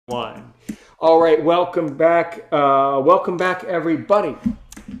One. All right, welcome back. Welcome back, everybody.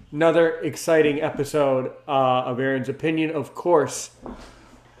 Another exciting episode of Aaron's Opinion, of course.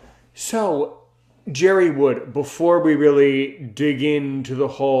 So, Jerry Wood, before we really dig into the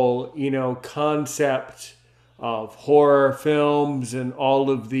whole, concept of horror films and all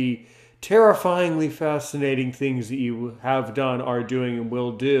of the terrifyingly fascinating things that you have done, are doing, and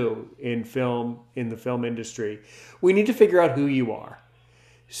will do in film, in the film industry, we need to figure out who you are.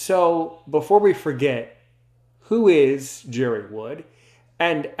 So, before we forget, who is Jerry Wood?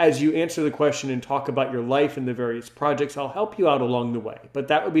 And as you answer the question and talk about your life and the various projects, I'll help you out along the way. But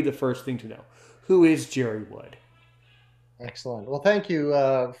that would be the first thing to know. Who is Jerry Wood? Excellent. Well, thank you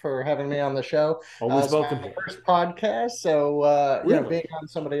for having me on the show. Always It's my welcome here. first podcast, so being Really? on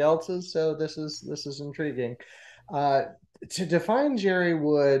somebody else's, so this is intriguing. Uh, to define Jerry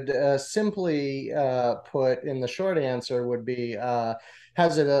Wood, simply put, in the short answer would be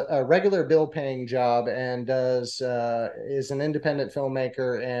has a regular bill-paying job and does is an independent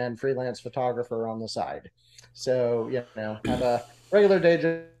filmmaker and freelance photographer on the side. So have a regular day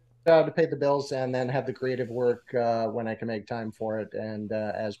job to pay the bills and then have the creative work when I can make time for it and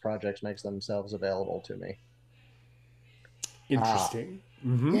as projects makes themselves available to me. Uh, Interesting.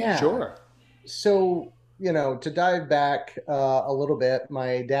 Mm-hmm. yeah. Sure. So, to dive back a little bit,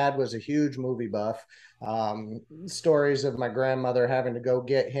 my dad was a huge movie buff. Stories of my grandmother having to go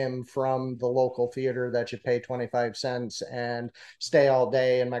get him from the local theater that you pay 25 cents and stay all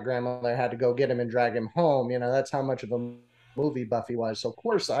day, and my grandmother had to go get him and drag him home. That's how much of a movie buff he was. So, of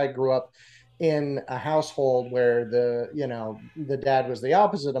course, I grew up in a household where the dad was the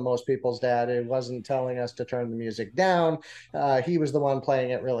opposite of most people's dad. It wasn't telling us to turn the music down. He was the one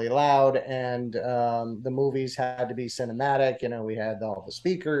playing it really loud, and the movies had to be cinematic. We had all the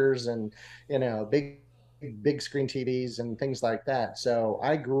speakers and big screen TVs and things like that. So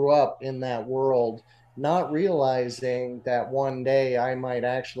I grew up in that world, not realizing that one day I might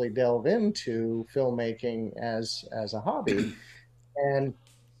actually delve into filmmaking as a hobby. And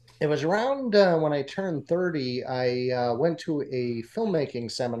it was around when I turned 30, I went to a filmmaking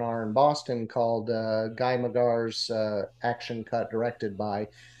seminar in Boston called Guy Magar's Action Cut, directed by.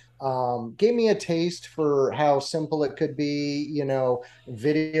 Gave me a taste for how simple it could be.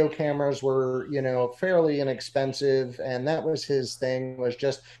 Video cameras were, fairly inexpensive, and that was his thing, was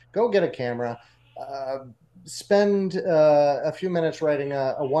just go get a camera, uh, spend a few minutes writing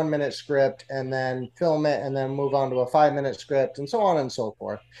a 1 minute script and then film it and then move on to a 5 minute script and so on and so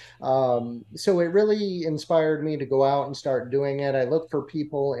forth. So it really inspired me to go out and start doing it. I looked for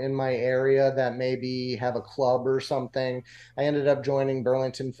people in my area that maybe have a club or something. I ended up joining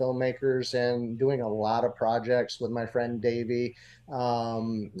Burlington Filmmakers and doing a lot of projects with my friend Davey.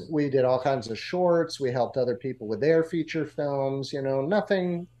 We did all kinds of shorts. We helped other people with their feature films,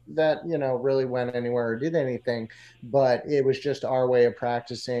 nothing that, really went anywhere or did anything, but it was just our way of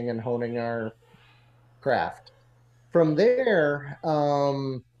practicing and honing our craft. From there,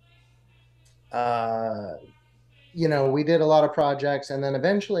 uh, we did a lot of projects, and then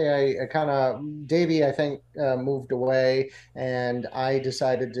eventually I kind of, Davey, I think, moved away, and I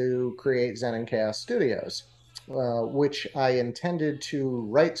decided to create Zen and Chaos Studios, which I intended to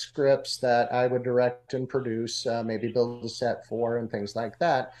write scripts that I would direct and produce, maybe build a set for, and things like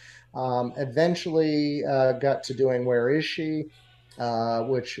that. Eventually, got to doing Where Is She?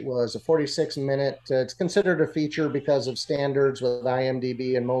 Which was a 46-minute. It's considered a feature because of standards with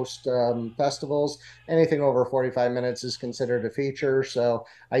IMDb and most festivals. Anything over 45 minutes is considered a feature. So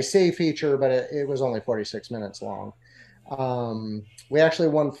I say feature, but it was only 46 minutes long. We actually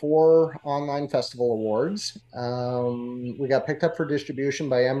won 4 online festival awards. We got picked up for distribution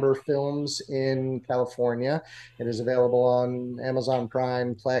by Ember Films in California. It is available on Amazon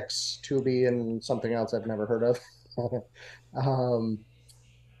Prime, Plex, Tubi, and something else I've never heard of. um,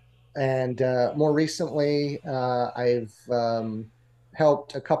 and more recently, I've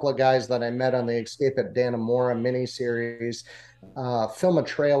helped a couple of guys that I met on the Escape at Dannemora miniseries film a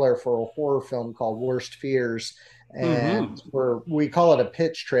trailer for a horror film called Worst Fears. And Mm-hmm. we call it a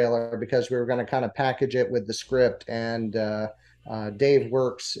pitch trailer because we were going to kind of package it with the script. And Dave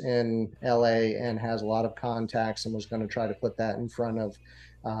works in LA and has a lot of contacts and was going to try to put that in front of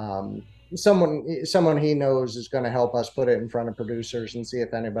um, someone he knows is going to help us put it in front of producers and see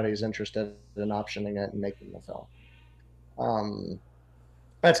if anybody's interested in optioning it and making the film. Um,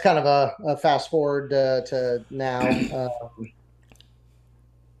 that's kind of a fast forward to now.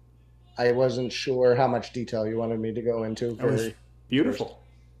 I wasn't sure how much detail you wanted me to go into That was very first. beautiful.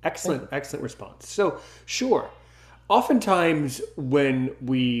 Thank Excellent, you. excellent response. So, sure. Oftentimes, when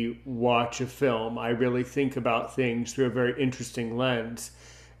we watch a film, I really think about things through a very interesting lens.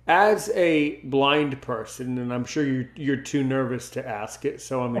 As a blind person, and I'm sure you're too nervous to ask it,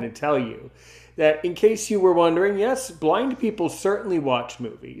 so I'm going to tell you that in case you were wondering, yes, blind people certainly watch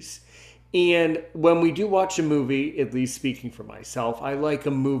movies. And when we do watch a movie, at least speaking for myself, I like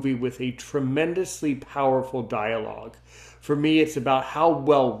a movie with a tremendously powerful dialogue. For me, it's about how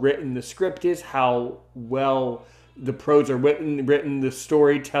well written the script is, how well the prose are written, the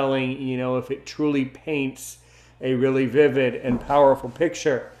storytelling, if it truly paints a really vivid and powerful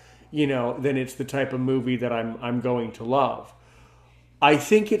picture, then it's the type of movie that I'm going to love. I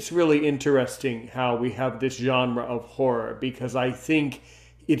think it's really interesting how we have this genre of horror because I think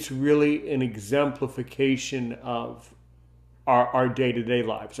it's really an exemplification of our day-to-day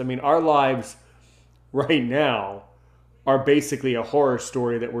lives. I mean, our lives right now are basically a horror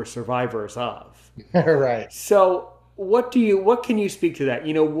story that we're survivors of. Right. So, what can you speak to that?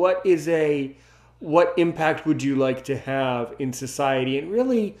 What impact would you like to have in society, and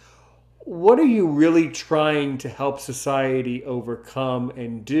really what are you really trying to help society overcome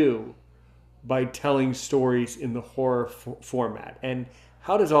and do by telling stories in the horror format? And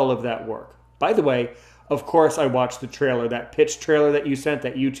how does all of that work? By the way, of course, I watched the trailer, that pitch trailer that you sent,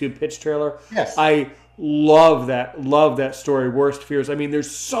 that YouTube pitch trailer. Yes. I love that story, Worst Fears. I mean, there's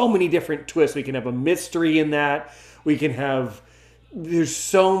so many different twists. We can have a mystery in that. We can have there's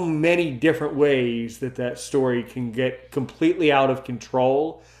so many different ways that story can get completely out of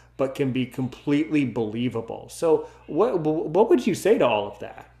control but can be completely believable. So what would you say to all of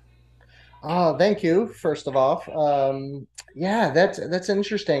that? Thank you, first of all. Yeah, that's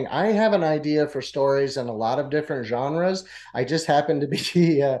interesting. I have an idea for stories in a lot of different genres. I just happen to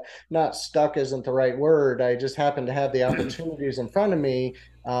be not stuck isn't the right word. I just happen to have the opportunities in front of me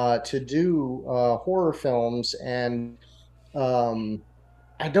to do horror films, and um,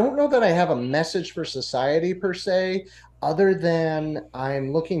 I don't know that I have a message for society per se, other than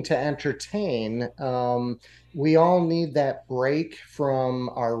I'm looking to entertain. We all need that break from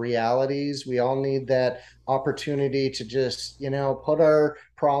our realities. We all need that opportunity to just, put our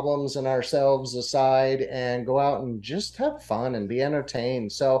problems and ourselves aside and go out and just have fun and be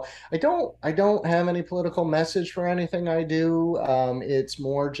entertained. So I don't have any political message for anything I do. It's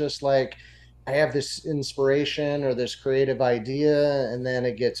more just like I have this inspiration or this creative idea, and then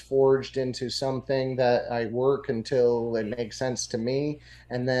it gets forged into something that I work until it makes sense to me,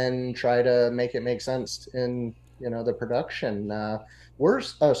 and then try to make it make sense in the production.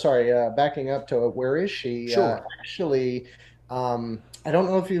 Oh, sorry, backing up to Where Is She? Sure. Actually, I don't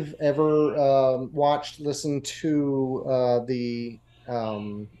know if you've ever listened to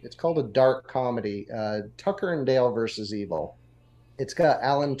it's called a dark comedy, Tucker and Dale versus Evil. It's got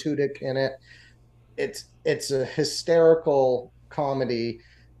Alan Tudyk in it. It's a hysterical comedy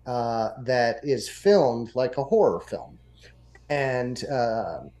that is filmed like a horror film. And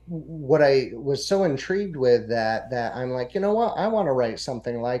what I was so intrigued with that I'm like, you know what, I want to write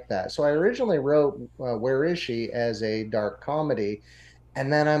something like that. So I originally wrote Where Is She as a dark comedy,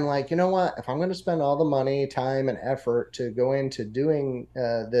 and then I'm like, you know what? If I'm going to spend all the money, time, and effort to go into doing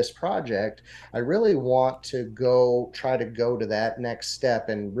this project, I really want to try to go to that next step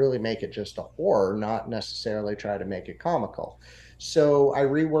and really make it just a horror, not necessarily try to make it comical. So I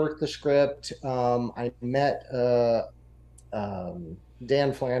reworked the script. I met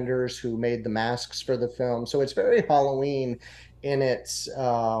Dan Flanders, who made the masks for the film. So it's very Halloween in its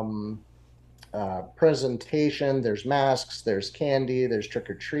presentation. There's masks, there's candy, there's trick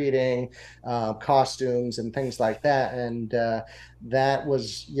or treating, costumes, and things like that. And that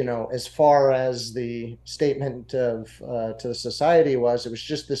was, as far as the statement of to the society was, it was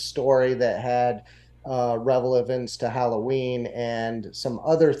just this story that had relevance to Halloween and some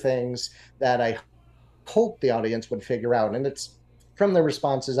other things that I hope the audience would figure out. And it's from the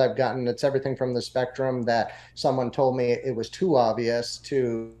responses I've gotten, it's everything from the spectrum that someone told me it was too obvious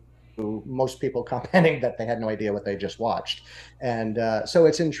to most people commenting that they had no idea what they just watched. And so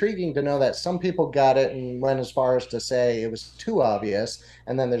it's intriguing to know that some people got it and went as far as to say it was too obvious.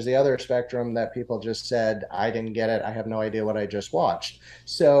 And then there's the other spectrum that people just said, I didn't get it. I have no idea what I just watched.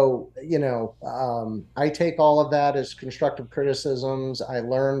 So, I take all of that as constructive criticisms. I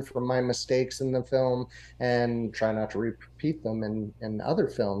learn from my mistakes in the film and try not to repeat them in other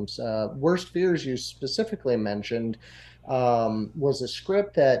films. Worst Fears, you specifically mentioned, was a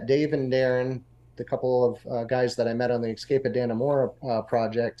script that Dave and Darren, the couple of guys that I met on the Escape of Dannemora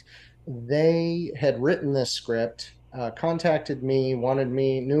project, they had written this script, contacted me,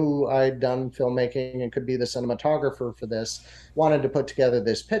 knew I'd done filmmaking and could be the cinematographer for this, wanted to put together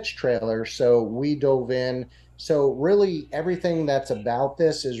this pitch trailer. So we dove in. So really everything that's about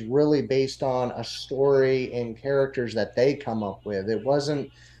this is really based on a story and characters that they come up with. It wasn't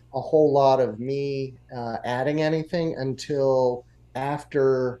a whole lot of me adding anything until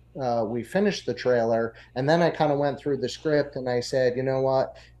after we finished the trailer. And then I kind of went through the script and I said, you know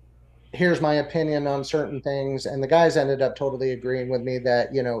what? Here's my opinion on certain things. And the guys ended up totally agreeing with me that,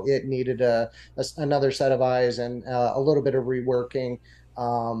 it needed another set of eyes and a little bit of reworking,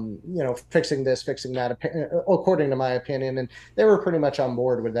 fixing this, fixing that, according to my opinion. And they were pretty much on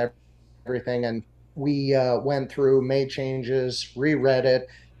board with everything. And we went through, made changes, reread it,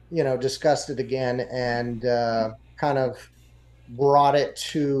 discussed it again, and kind of brought it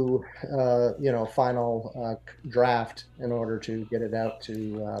to final draft in order to get it out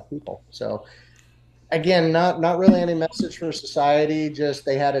to people. So again, not really any message for society, just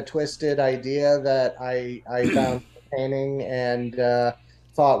they had a twisted idea that I found entertaining and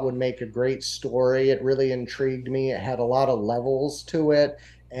thought would make a great story. It really intrigued me. It had a lot of levels to it,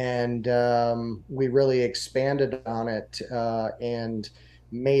 and we really expanded on it and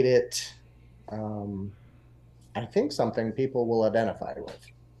made it um, I think something people will identify with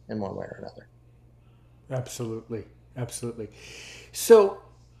in one way or another. Absolutely. Absolutely. So,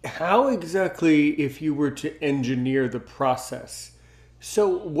 how exactly, if you were to engineer the process, so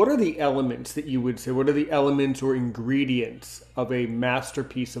what are the elements that you would say? What are the elements or ingredients of a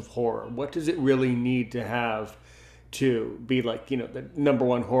masterpiece of horror? What does it really need to have to be like, the number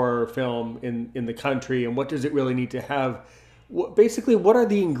one horror film in the country? And what does it really need to have? Basically, what are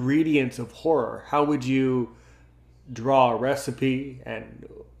the ingredients of horror? How would you draw a recipe? And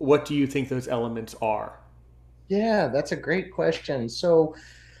what do you think those elements are? Yeah, that's a great question. So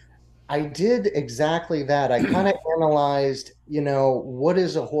I did exactly that. I kind of analyzed, what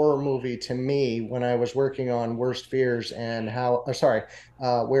is a horror movie to me when I was working on Worst Fears and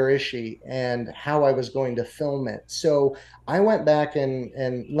Where Is She, and how I was going to film it. So I went back and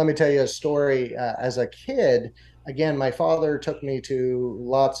let me tell you a story. As a kid, again, my father took me to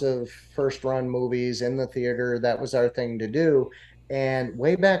lots of first run movies in the theater. That was our thing to do. And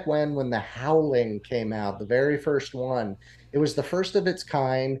way back when The Howling came out, the very first one, it was the first of its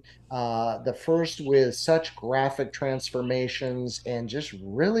kind, the first with such graphic transformations and just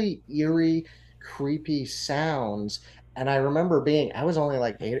really eerie, creepy sounds. And I remember I was only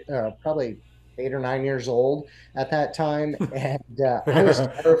like probably 8 or 9 years old at that time, and I was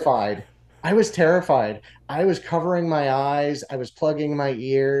terrified. I was terrified. I was covering my eyes. I was plugging my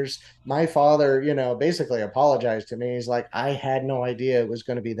ears. My father, basically apologized to me. He's like, I had no idea it was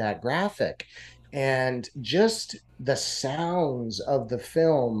going to be that graphic. And just the sounds of the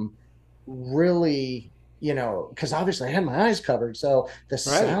film really, because obviously I had my eyes covered. So the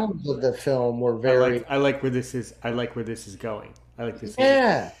Right. sounds of the film were very, I like where this is. I like where this is going. I like this is,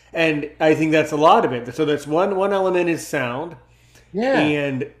 yeah, and I think that's a lot of it. So that's one element is sound, yeah,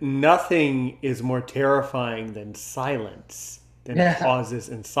 and nothing is more terrifying than silence, than yeah, pauses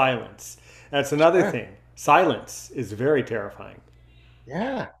and silence. That's another sure, thing. Silence is very terrifying.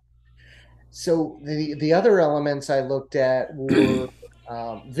 yeah. So the other elements I looked at were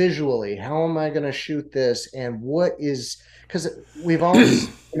visually. How am I going to shoot this, and what is because we've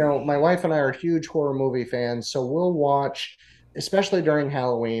always, my wife and I are huge horror movie fans, so we'll watch, especially during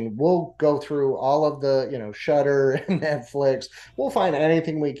Halloween. We'll go through all of the, Shudder and Netflix. We'll find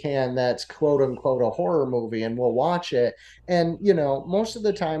anything we can that's quote unquote a horror movie, and we'll watch it. And most of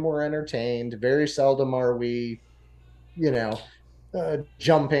the time we're entertained. Very seldom are we, you know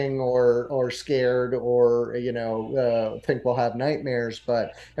jumping or scared or think we'll have nightmares.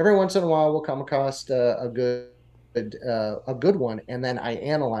 But every once in a while we'll come across a good one, and then I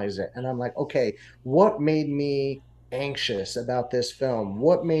analyze it and I'm like, okay, what made me anxious about this film?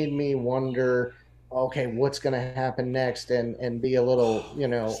 What made me wonder, okay, what's going to happen next, and be a little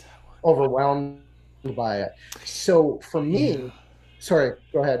overwhelmed by it. So for Yeah. me, sorry,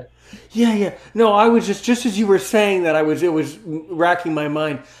 go ahead. Yeah, yeah. No, I was just as you were saying that. It was racking my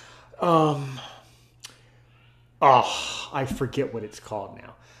mind. Um, oh, I forget what it's called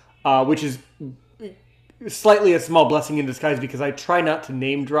now, which is slightly a small blessing in disguise because I try not to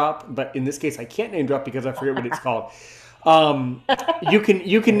name drop, but in this case I can't name drop because I forget what it's called. Um, you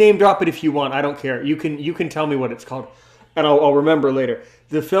can name drop it if you want. I don't care. You can tell me what it's called, and I'll remember later.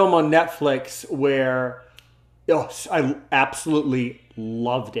 The film on Netflix where I absolutely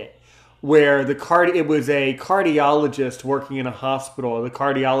loved it. Where it was a cardiologist working in a hospital. The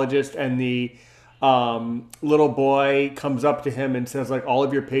cardiologist and the little boy comes up to him and says like all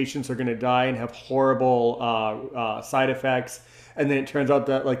of your patients are going to die and have horrible side effects. And then it turns out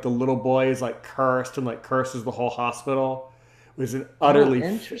that like the little boy is like cursed and like curses the whole hospital. It was an Oh, utterly.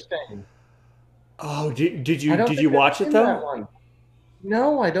 interesting. Oh, I don't did think you I've watch it seen that though? one.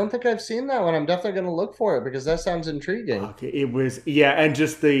 No, I don't think I've seen that one. I'm definitely going to look for it because that sounds intriguing. Okay, it was, yeah, and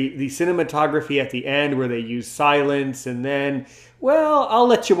just the cinematography at the end where they use silence, and then, well, I'll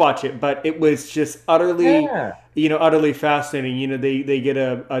let you watch it, but it was just utterly, Yeah. utterly fascinating. They get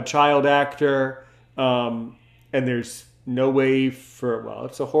a child actor, and there's no way for, well,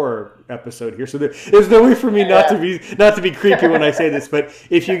 it's a horror episode here, so there's no way for me not to be creepy when I say this, but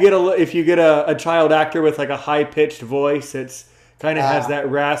if you get a child actor with like a high pitched voice, it's kind of has Uh, that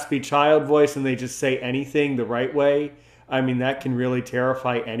raspy child voice, and they just say anything the right way. I mean, that can really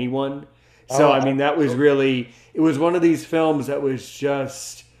terrify anyone. So, oh, I mean, that was really, it was one of these films that was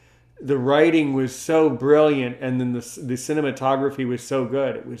just, the writing was so brilliant, and then the cinematography was so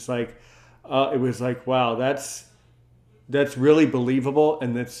good. It was like, wow, that's really believable,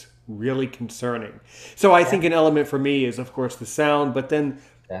 and that's really concerning. So I yeah. think an element for me is, of course, the sound, but then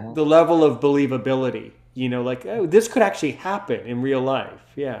Yeah. the level of believability. Like, oh, this could actually happen in real life.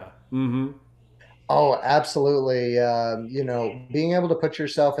 Yeah. Mm-hmm. Oh, absolutely. Being able to put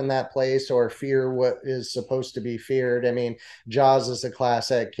yourself in that place or fear what is supposed to be feared. I mean, Jaws is a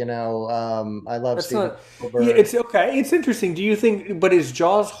classic. I love That's Steven not. Yeah, Spielberg. it's okay. It's interesting. Do you think? But is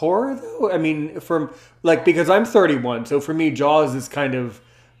Jaws horror though? I mean, from like because I'm 31, so for me, Jaws is kind of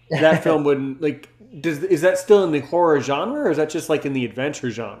that film wouldn't like. Is that still in the horror genre, or is that just like in the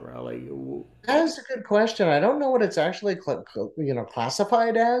adventure genre? Like, That is a good question. I don't know what it's actually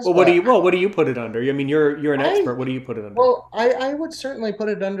classified as, well, what do but you well, what do you put it under? I mean, you're an I expert. What do you put it under? I would certainly put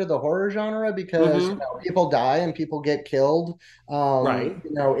it under the horror genre because Mm-hmm. people die and people get killed. Right.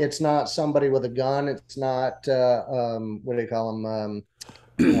 It's not somebody with a gun. It's not what do you call them?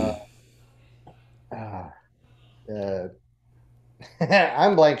 Uh, uh, uh,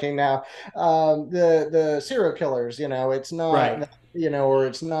 I'm blanking now. The serial killers, it's not, Right. or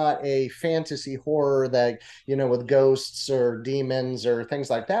it's not a fantasy horror that, with ghosts or demons or things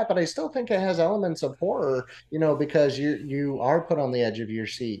like that. But I still think it has elements of horror, because you are put on the edge of your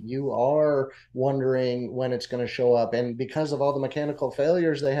seat. You are wondering when it's going to show up, and because of all the mechanical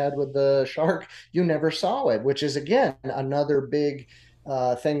failures they had with the shark, you never saw it, which is again another big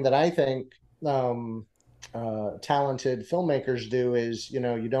thing that I think. Talented filmmakers do is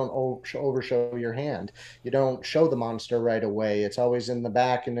you don't overshow your hand. You don't show the monster right away. It's always in the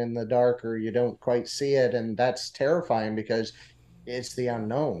back and in the dark, or you don't quite see it, and that's terrifying because it's the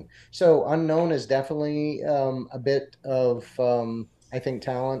unknown. So unknown is definitely a bit of I think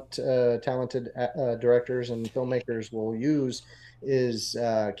talented directors and filmmakers will use is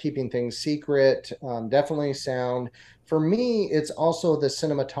keeping things secret. Definitely sound. For me, it's also the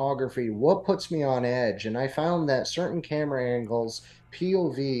cinematography. What puts me on edge, and I found that certain camera angles,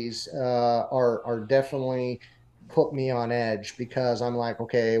 POVs, are definitely put me on edge because I'm like,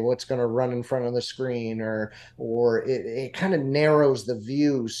 okay, what's going to run in front of the screen, or it kind of narrows the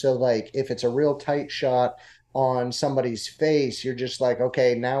view. So like if it's a real tight shot on somebody's face, you're just like,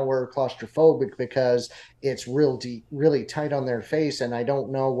 okay, now we're claustrophobic because it's real deep, really tight on their face, and I don't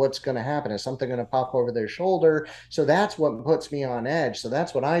know what's going to happen. Is something going to pop over their shoulder? So that's what puts me on edge. So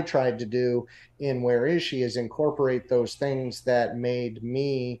that's what I tried to do in Where Is She, is incorporate those things that made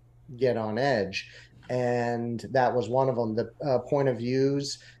me get on edge. And that was one of them. The point of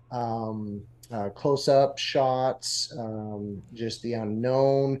views, close-up shots, just the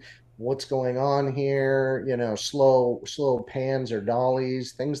unknown, what's going on here, slow pans or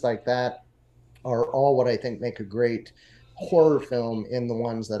dollies, things like that are all what I think make a great horror film in the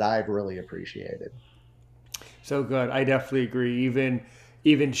ones that I've really appreciated. So good. I definitely agree.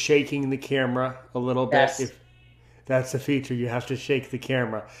 Even shaking the camera a little bit, Yes. if that's a feature, you have to shake the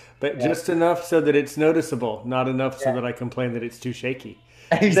camera, but Yep. just enough so that it's noticeable, not enough so Yeah. that I complain that it's too shaky.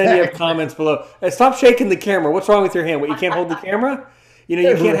 And then you have Exactly. comments below. Hey, stop shaking the camera. What's wrong with your hand? What, you can't hold the camera? You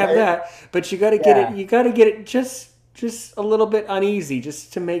can't have Right. that. But you got to get it. Yeah. You got to get it just a little bit uneasy,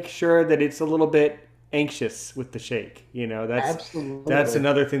 just to make sure that it's a little bit anxious with the shake. That's Absolutely.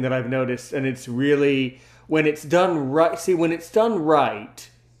 another thing that I've noticed, and it's really when it's done right. See, when it's done right,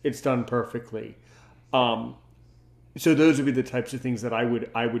 it's done perfectly. Um, so those would be the types of things that I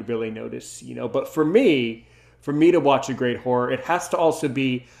would really notice. But for me to watch a great horror, it has to also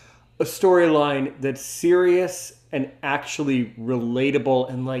be a storyline that's serious and actually relatable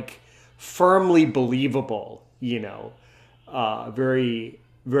and like firmly believable. Very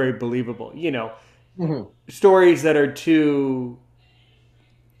very believable. Mhm. Stories that are too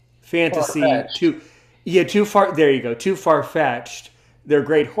fantasy, Far-fetched. too far. There you go, too far fetched. They're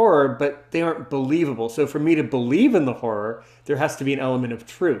great horror, but they aren't believable. So for me to believe in the horror, there has to be an element of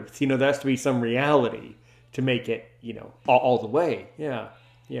truth. There has to be some reality to make it, all the way. Yeah,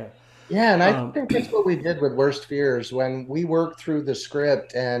 yeah. Yeah, and I Um, think that's what we did with Worst Fears when we worked through the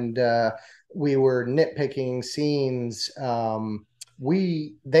script and we were nitpicking scenes. They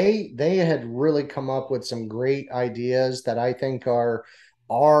had really come up with some great ideas that I think are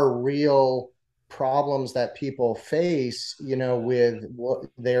real problems that people face,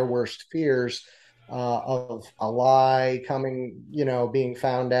 with their worst fears of a lie coming, being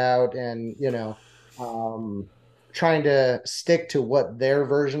found out, and Um, trying to stick to what their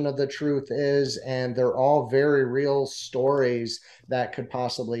version of the truth is. And they're all very real stories that could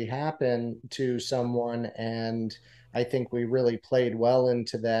possibly happen to someone. And I think we really played well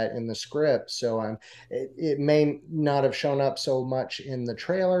into that in the script. So it may not have shown up so much in the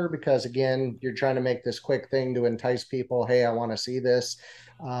trailer because, again, you're trying to make this quick thing to entice people. Hey, I want to see this.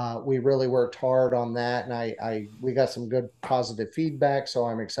 We really worked hard on that, and we got some good positive feedback. So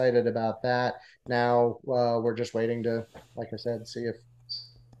I'm excited about that. Now we're just waiting to, like I said, see if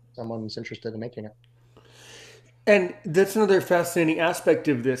someone's interested in making it. and that's another fascinating aspect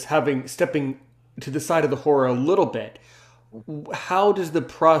of this, having stepping to the side of the horror a little bit. How does the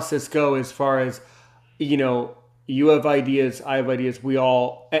process go as far as, you know, you have ideas, I have ideas, we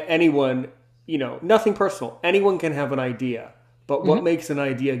all, anyone, nothing personal. Anyone can have an idea, but what Mhm. makes an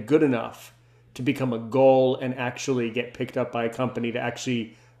idea good enough to become a goal and actually get picked up by a company to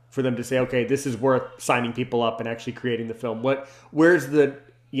actually for them to say, okay, this is worth signing people up and actually creating the film? Where's the,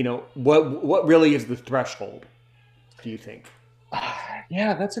 what really is the threshold, do you think?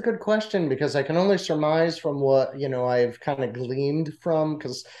 Yeah, that's a good question because I can only surmise from what, I've kind of gleaned from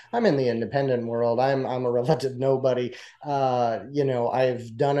because I'm in the independent world. I'm a relative nobody.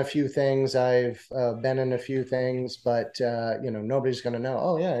 I've done a few things, I've been in a few things, but nobody's going to know.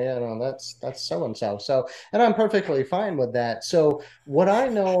 Oh yeah, yeah, no, that's so and so. So, and I'm perfectly fine with that. So, what I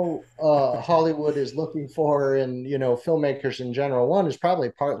know Hollywood is looking for, and filmmakers in general, one is probably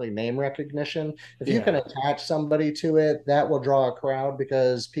partly name recognition. If you Yeah. can attach somebody to it, that will draw a crowd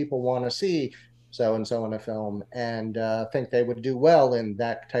because people want to see so and so in a film and think they would do well in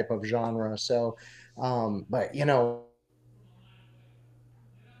that type of genre. So, but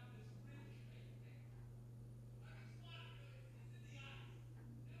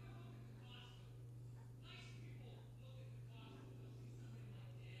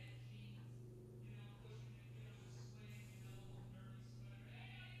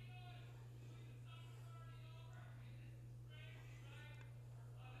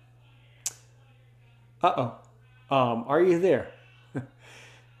Uh oh. Are you there?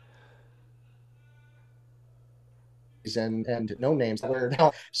 and no names where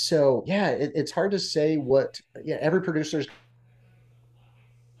now. So yeah, it's hard to say what. Yeah, every producer's.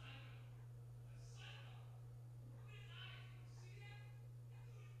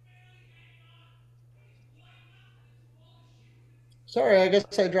 Sorry, I guess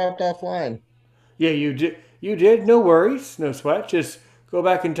I dropped offline. Yeah, you did. You did. No worries. No sweat. Just go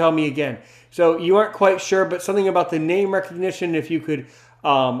back and tell me again. So you aren't quite sure, but something about the name recognition. If you could,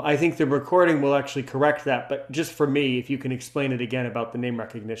 I think the recording will actually correct that. But just for me, if you can explain it again about the name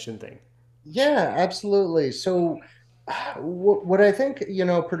recognition thing. Yeah, absolutely. So, what I think,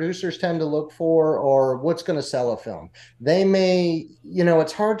 producers tend to look for or what's going to sell a film. They may,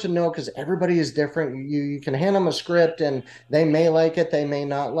 it's hard to know because everybody is different. You can hand them a script and they may like it, they may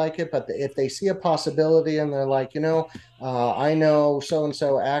not like it, but if they see a possibility and they're like, I know so and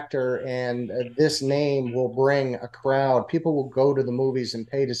so actor and this name will bring a crowd. People will go to the movies and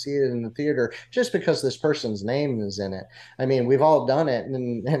pay to see it in the theater just because this person's name is in it. I mean, we've all done it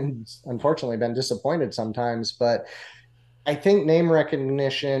and unfortunately been disappointed sometimes, but I think name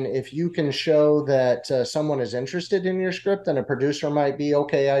recognition, if you can show that someone is interested in your script, then a producer might be,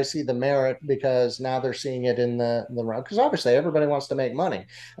 okay, I see the merit because now they're seeing it in the because obviously everybody wants to make money.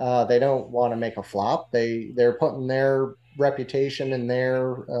 They don't want to make a flop. They're putting their reputation and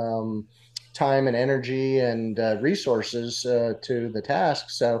their time and energy and resources to the task.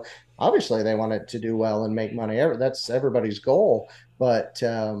 So obviously they want it to do well and make money. That's everybody's goal. But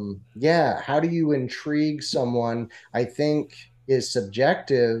yeah, how do you intrigue someone? I think is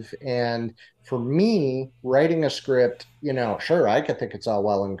subjective. And for me, writing a script, sure, I could think it's all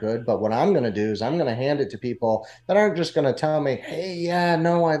well and good, but what I'm going to do is I'm going to hand it to people that aren't just going to tell me, hey, yeah,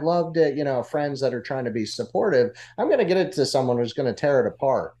 no, I loved it, friends that are trying to be supportive. I'm going to get it to someone who's going to tear it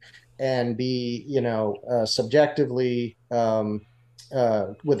apart and be, subjectively,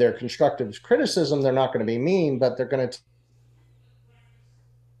 with their constructive criticism, they're not going to be mean, but they're going to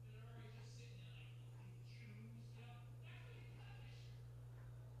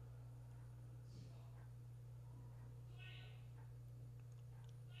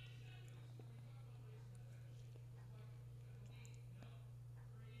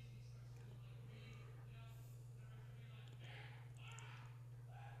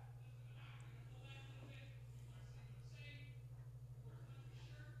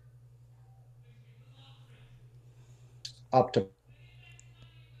up to.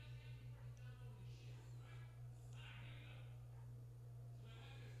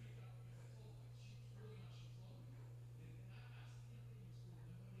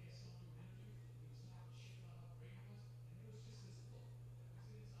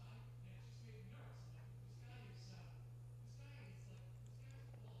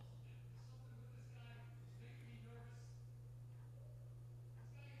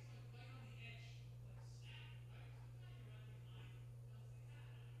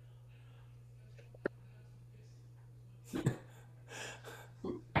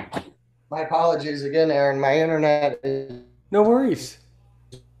 My apologies again, Aaron. My internet is No worries.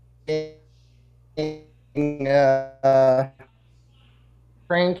 uh,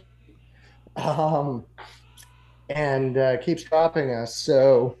 cranky, um, and keeps dropping us.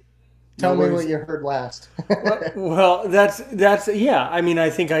 So No tell me worries. what you heard last. Well, that's yeah. I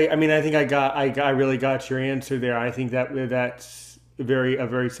think I really got your answer there. I think that's a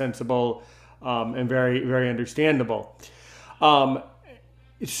very sensible and very understandable. Um,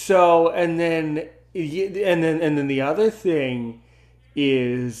 so and then the other thing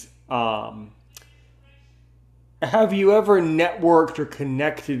is, have you ever networked or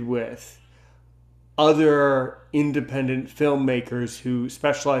connected with other independent filmmakers who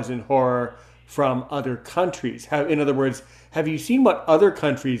specialize in horror from other countries? In other words, have you seen what other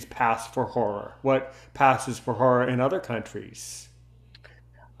countries pass for horror? What passes for horror in other countries?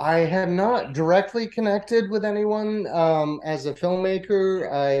 I have not directly connected with anyone as a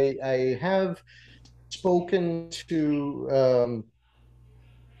filmmaker. I have spoken to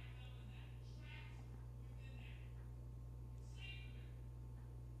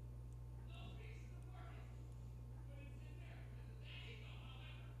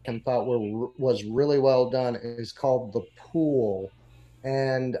and thought was really well done is called The Pool,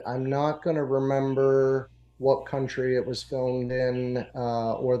 and I'm not going to remember what country it was filmed in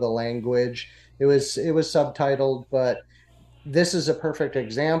or the language. It was subtitled, but this is a perfect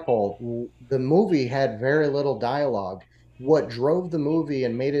example. The movie had very little dialogue. What drove the movie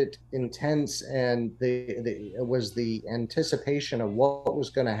and made it intense and it was the anticipation of what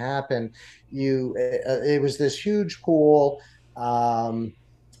was going to happen. It was this huge pool. Um,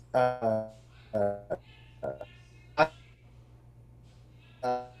 uh,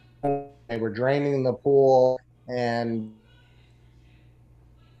 they were draining the pool, and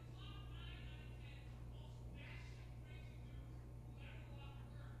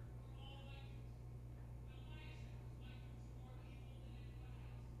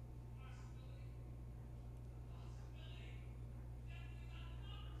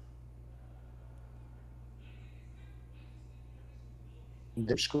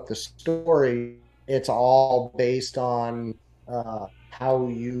the story, it's all based on how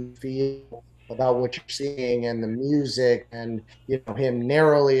you feel about what you're seeing and the music and him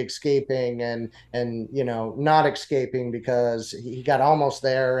narrowly escaping and not escaping because he got almost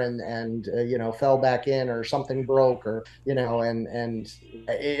there and fell back in or something broke or and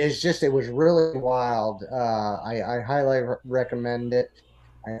it was really wild. I highly recommend it.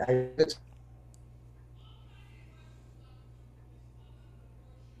 It's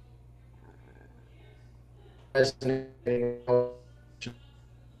fascinating. Are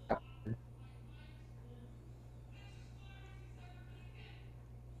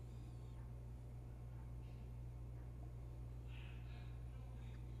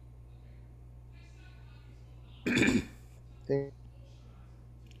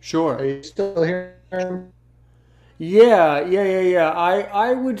Sure. you still here? Yeah.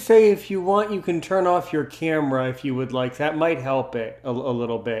 I would say if you want, you can turn off your camera if you would like. That might help it a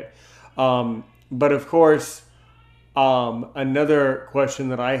little bit. But of course, another question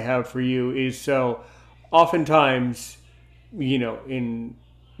that I have for you is so oftentimes, in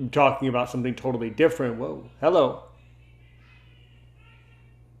talking about something totally different. Whoa, hello.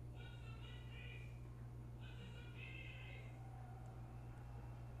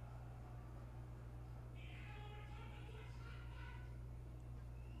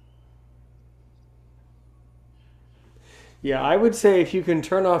 Yeah, I would say if you can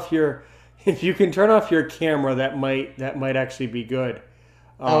turn off your if you can turn off your camera, that might actually be good.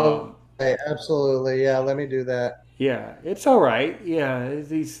 Oh, Um, absolutely. Yeah, let me do that. yeah, it's all right. Yeah,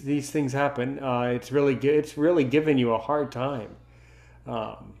 these things happen. It's really giving you a hard time.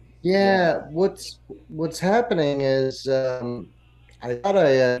 Um, yeah. Yeah, what's happening is I thought I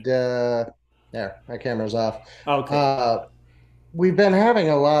had there, my camera's off. Okay. Uh we've been having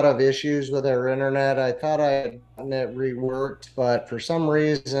a lot of issues with our internet. I thought I had gotten it reworked, but for some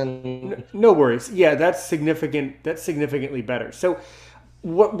reason No worries. Yeah, that's significant. That's significantly better. So,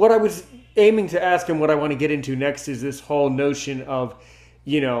 what I was aiming to ask and what I want to get into next is this whole notion of,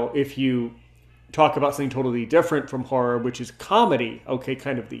 if you talk about something totally different from horror, which is comedy, okay,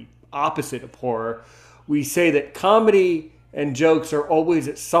 kind of the opposite of horror, we say that comedy and jokes are always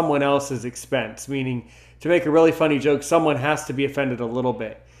at someone else's expense, meaning to make a really funny joke, someone has to be offended a little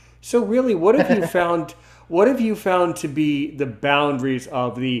bit. So really, what have you found? What have you found to be the boundaries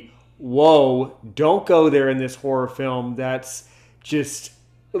of the whoa? Don't go there in this horror film. That's just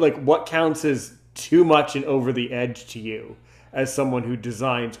like what counts as too much and over the edge to you as someone who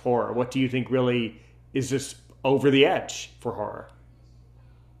designs horror. What do you think really is just over the edge for horror?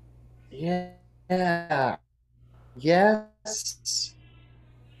 Yeah. Yes.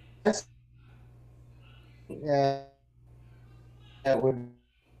 Yes. Yeah. That would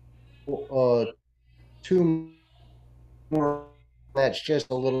uh two more. That's just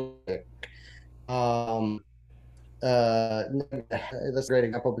a little bit. Um. That's a great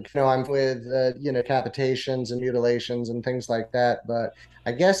example because I'm with decapitations and mutilations and things like that. But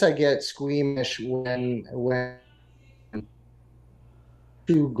I guess I get squeamish when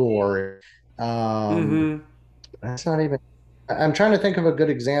too gory. Um, Mm-hmm. that's not even. I'm trying to think of a good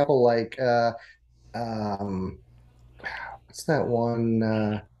example. Like, um, what's that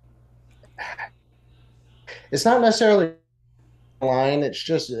one? It's not necessarily line. It's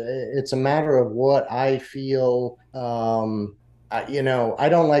just it's a matter of what I feel. I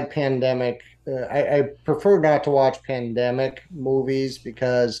don't like pandemic. I prefer not to watch pandemic movies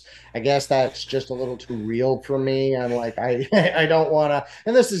because I guess that's just a little too real for me. I'm like I don't want to.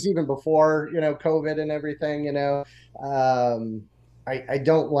 And this is even before COVID and everything. Um, I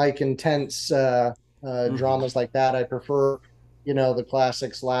don't like intense Mm-hmm. dramas like that. I prefer the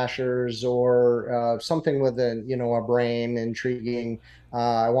classic slashers or something with a brain intriguing.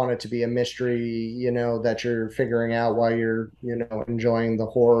 I want it to be a mystery, that you're figuring out while you're, enjoying the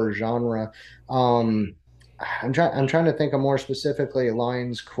horror genre. Um, I'm trying to think of more specifically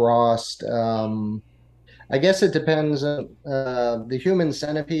lines crossed. I guess it depends on the human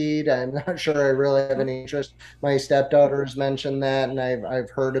centipede. I'm not sure I really have any interest. My stepdaughter's mentioned that, and I've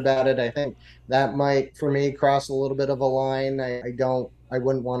heard about it. I think that might, for me, cross a little bit of a line. I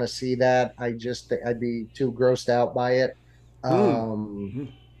wouldn't want to see that. I just think I'd be too grossed out by it. Hmm.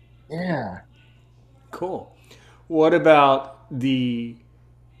 Um, yeah. Cool. What about the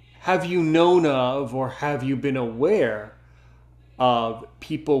have you known of or have you been aware of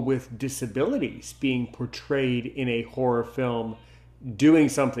people with disabilities being portrayed in a horror film doing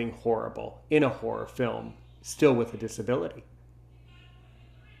something horrible in a horror film still with a disability?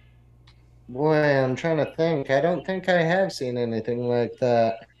 Boy, I'm trying to think. I don't think I have seen anything like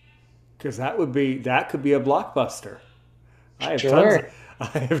that. Because that could be a blockbuster. I have tons Sure.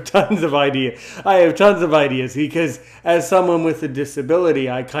 I have tons of ideas because as someone with a disability,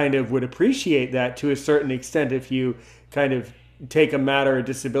 I kind of would appreciate that to a certain extent if you kind of take a matter, a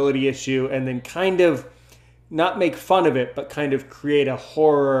disability issue, and then kind of not make fun of it, but kind of create a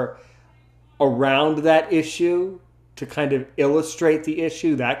horror around that issue to kind of illustrate the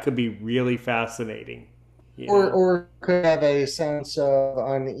issue. That could be really fascinating, you Or know? or could have a sense of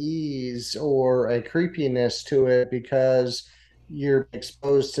unease or a creepiness to it because you're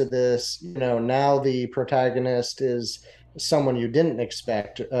exposed to this, now the protagonist is someone you didn't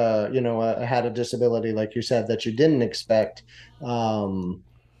expect, had a disability, like you said, that you didn't expect. Um,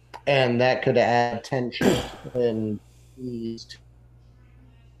 and that could add tension and ease.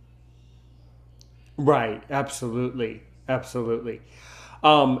 Right, absolutely. Absolutely.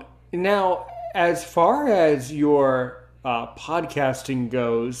 Now, as far as your podcasting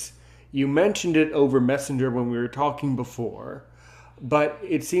goes, you mentioned it over Messenger when we were talking before, but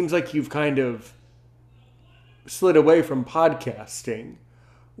it seems like you've kind of slid away from podcasting.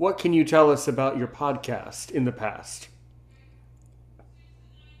 What can you tell us about your podcast in the past?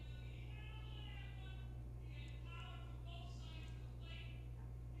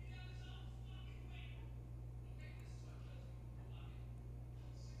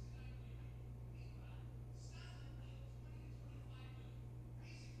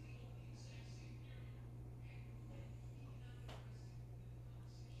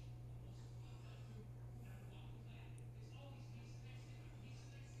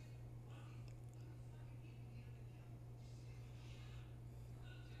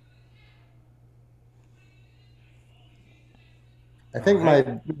 I All think right.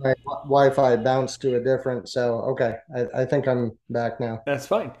 my Wi-Fi bounced to a different, so okay. I think I'm back now. That's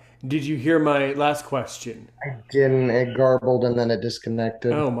fine. Did you hear my last question? Didn't it garbled and then it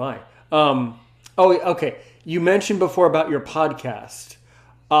disconnected. Oh my. Um, oh, okay. You mentioned before about your podcast.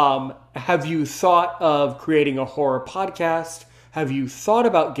 Have you thought of creating a horror podcast? Have you thought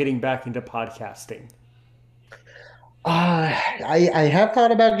about getting back into podcasting? I have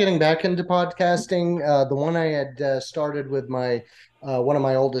thought about getting back into podcasting. The one I had started with my one of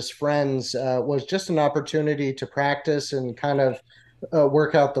my oldest friends was just an opportunity to practice and kind of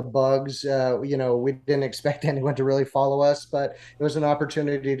work out the bugs. We didn't expect anyone to really follow us, but it was an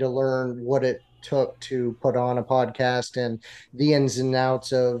opportunity to learn what it took to put on a podcast and the ins and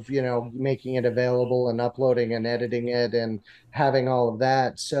outs of, making it available and uploading and editing it and having all of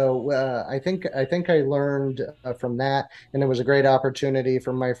that. So I think I learned from that, and it was a great opportunity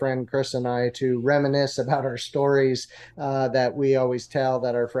for my friend Chris and I to reminisce about our stories that we always tell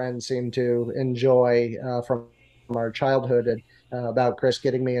that our friends seem to enjoy from our childhood. And about Chris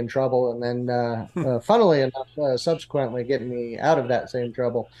getting me in trouble, and then, funnily enough, subsequently getting me out of that same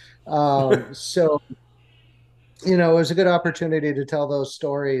trouble. So it was a good opportunity to tell those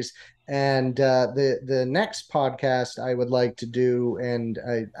stories. And the next podcast I would like to do, and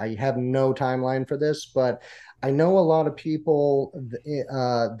I have no timeline for this, but I know a lot of people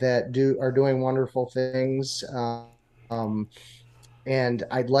that are doing wonderful things. Um, and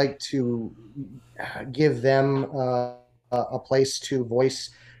I'd like to give them a place to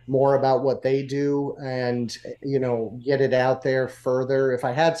voice more about what they do, and get it out there further. If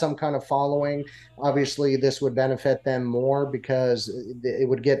I had some kind of following, obviously this would benefit them more because it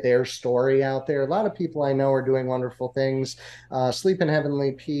would get their story out there. A lot of people I know are doing wonderful things. Sleep in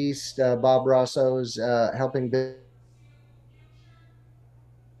Heavenly Peace, Bob Rosso's helping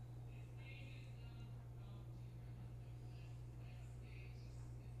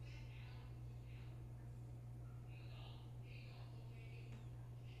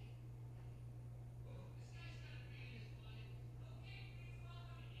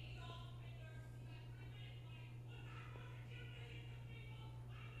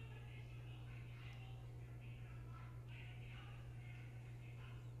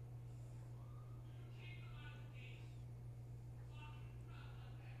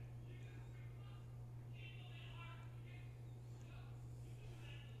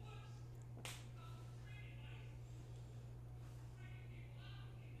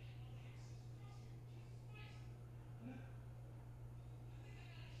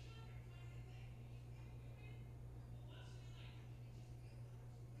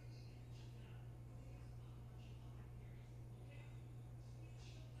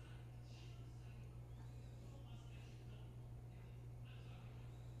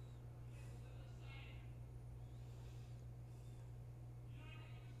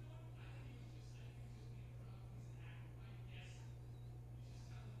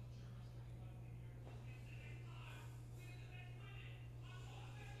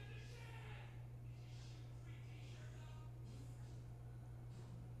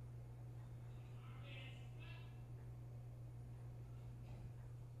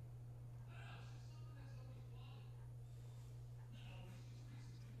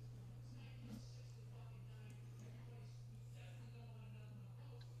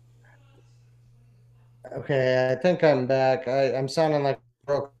Okay, I think I'm back. I'm sounding like a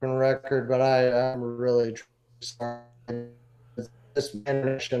broken record, but I'm really sorry. This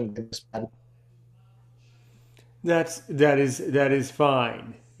internet shouldn't be this bad. That is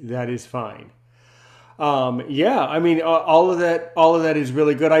fine. That is fine. Yeah, I mean, all of that is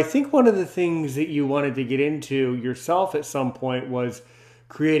really good. I think one of the things that you wanted to get into yourself at some point was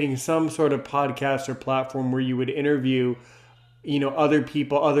creating some sort of podcast or platform where you would interview, other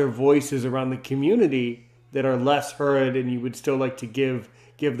people, other voices around the community that are less heard, and you would still like to give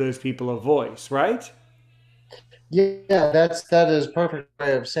those people a voice, right? Yeah, that is perfect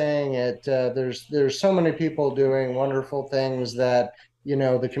way of saying it. There's so many people doing wonderful things that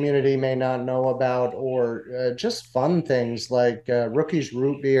the community may not know about, or just fun things like Rookie's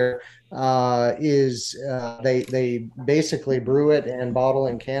Root Beer is they basically brew it and bottle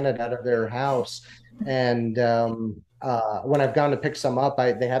and can it out of their house. And when I've gone to pick some up,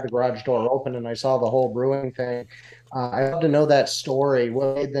 they had the garage door open, and I saw the whole brewing thing. I love to know that story.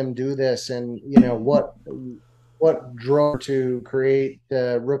 What made them do this, and what drove her to create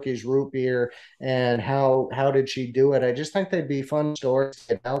the Rookie's Root Beer, and how did she do it? I just think they'd be fun stories to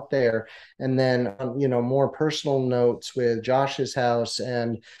get out there. And then more personal notes with Josh's house,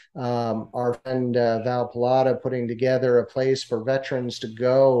 and our friend Val Pilata putting together a place for veterans to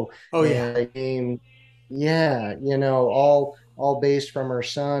go. Oh yeah. And yeah, all based from her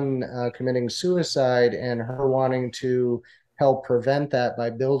son committing suicide and her wanting to help prevent that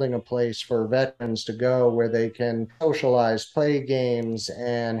by building a place for veterans to go where they can socialize, play games,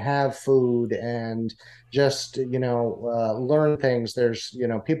 and have food and just learn things. There's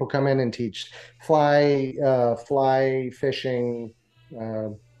people come in and teach fly fishing uh,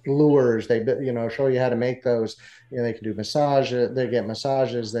 lures. They show you how to make those. They can do massage. They get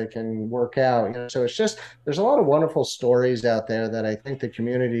massages. They can work out. So it's just there's a lot of wonderful stories out there that I think the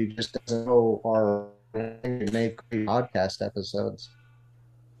community just doesn't know are make great podcast episodes.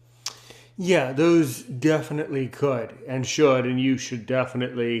 Yeah, those definitely could and should, and you should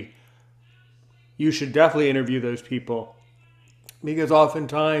definitely interview those people because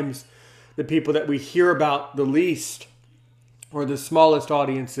oftentimes the people that we hear about the least or the smallest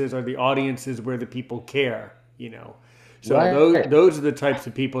audiences are the audiences where the people care, you know. So Right. those are the types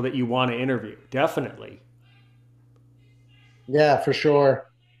of people that you want to interview, definitely. Yeah, for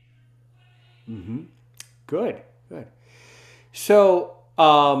sure. Good, good. So,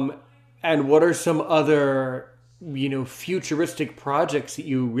 and what are some other, futuristic projects that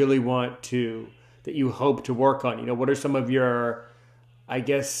you really want to, that you hope to work on? What are some of your, I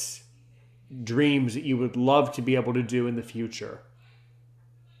guess, dreams that you would love to be able to do in the future?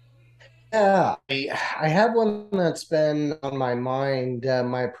 Yeah, I have one that's been on my mind.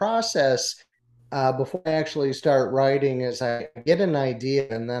 My process before I actually start writing is I get an idea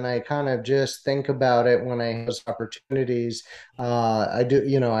and then I kind of just think about it when I have those opportunities. I do,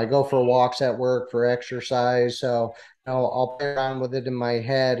 I go for walks at work for exercise. So I'll play around with it in my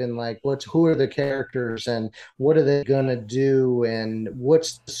head and like, who are the characters and what are they gonna do and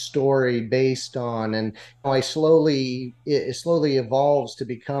what's the story based on? And I slowly, it slowly evolves to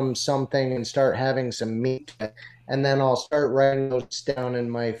become something and start having some meat. And then I'll start writing those down in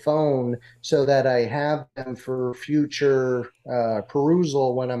my phone so that I have them for future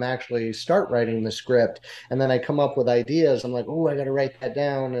perusal when I'm actually start writing the script. And then I come up with ideas. I'm like, oh, I got to write that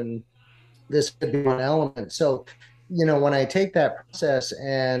down, and this could be one element. So, when I take that process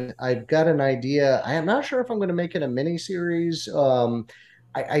and I've got an idea, I am not sure if I'm going to make it a mini series.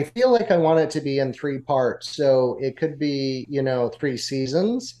 I feel like I want it to be in three parts. So it could be, 3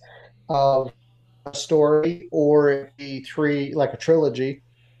 seasons of a story, or it be three, like a trilogy,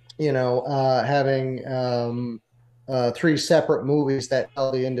 having three separate movies that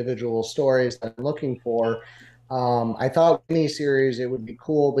tell the individual stories that I'm looking for. I thought miniseries it would be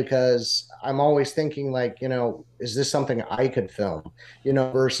cool because I'm always thinking like, is this something I could film,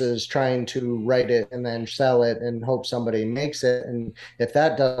 versus trying to write it and then sell it and hope somebody makes it. And if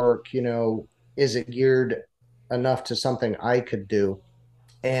that does work, is it geared enough to something I could do?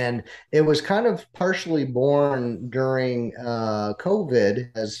 And it was kind of partially born during COVID,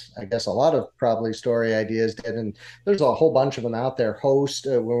 as I guess a lot of probably story ideas did. And there's a whole bunch of them out there. Host,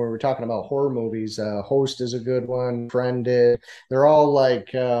 when we were talking about horror movies, Host is a good one. Friended. They're all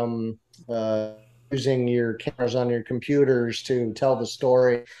like using your cameras on your computers to tell the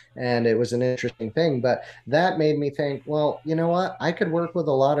story. And it was an interesting thing. But that made me think, well, you know what? I could work with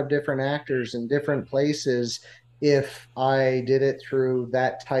a lot of different actors in different places if I did it through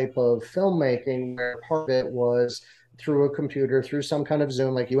that type of filmmaking, where part of it was through a computer, through some kind of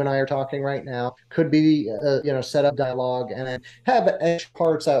Zoom, like you and I are talking right now, could be, set up dialogue and then have edge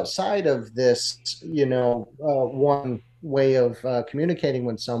parts outside of this, one way of communicating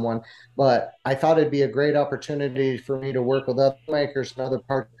with someone. But I thought it'd be a great opportunity for me to work with other makers in other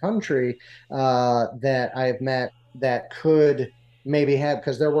parts of the country that I've met that could maybe have,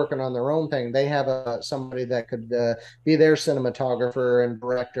 because they're working on their own thing, they have somebody that could be their cinematographer and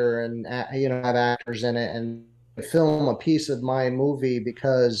director and have actors in it and film a piece of my movie,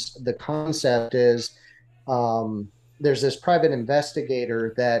 because the concept is there's this private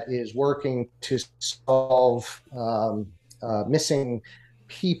investigator that is working to solve missing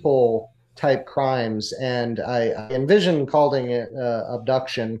people type crimes, and I envision calling it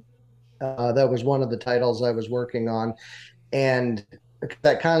abduction. That was one of the titles I was working on, and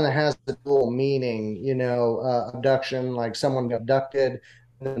that kind of has a dual meaning, abduction, like someone abducted.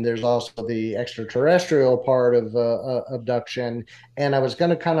 And there's also the extraterrestrial part of abduction. And I was going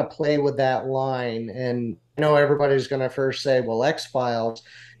to kind of play with that line. And I know everybody's going to first say, well, X Files.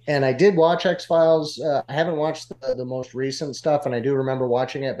 And I did watch X Files. I haven't watched the most recent stuff, and I do remember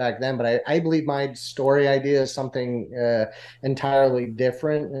watching it back then. But I believe my story idea is something entirely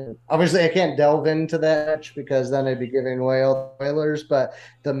different. And obviously, I can't delve into that because then I'd be giving away all the spoilers. But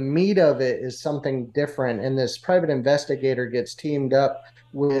the meat of it is something different. And this private investigator gets teamed up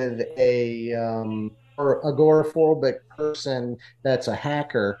with or agoraphobic person that's a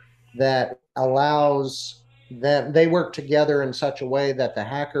hacker that allows them. They work together in such a way that the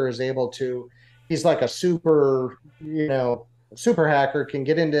hacker is able to. He's like a super, super hacker can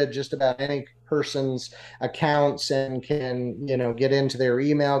get into just about any person's accounts and can, get into their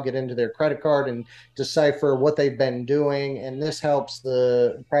email, get into their credit card, and decipher what they've been doing. And this helps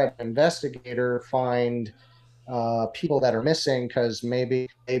the private investigator find people that are missing, because maybe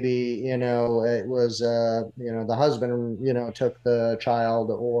it was the husband took the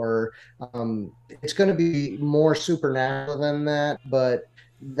child, or it's going to be more supernatural than that. But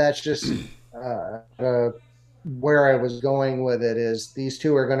that's just where I was going with it, is these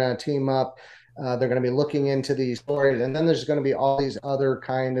two are going to team up. They're going to be looking into these stories, and then there's going to be all these other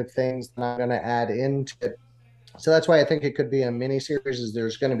kind of things that I'm going to add into it. So that's why I think it could be a mini series. Is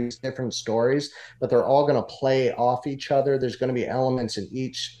there's going to be different stories, but they're all going to play off each other. There's going to be elements in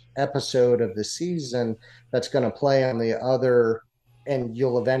each episode of the season that's going to play on the other, and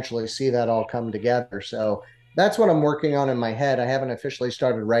you'll eventually see that all come together. So that's what I'm working on in my head. I haven't officially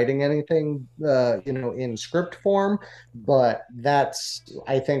started writing anything, in script form, but that's,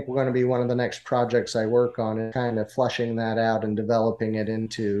 I think, going to be one of the next projects I work on, and kind of fleshing that out and developing it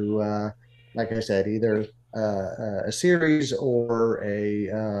into, like I said, either a series or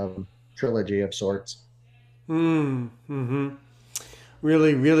a trilogy of sorts. Mm-hmm.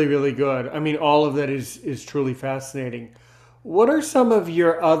 Really, really, really good. I mean, all of that is truly fascinating. What are some of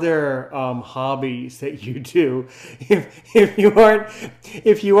your other hobbies that you do? If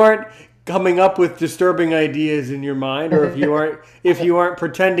you aren't coming up with disturbing ideas in your mind, or if you aren't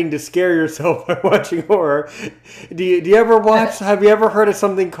pretending to scare yourself by watching horror, do you ever watch? Have you ever heard of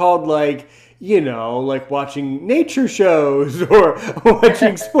something called, like, like watching nature shows, or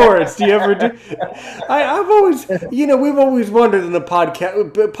watching sports? Do you ever do? I've always, we've always wondered in the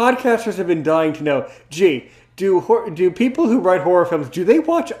podcast. Podcasters have been dying to know. Gee, do people who write horror films, do they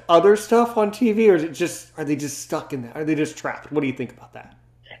watch other stuff on TV, or are they just stuck in that? Are they just trapped? What do you think about that?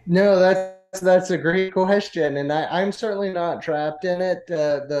 No, that's a great question, and I'm certainly not trapped in it.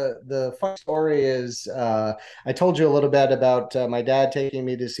 The fun story is, I told you a little bit about my dad taking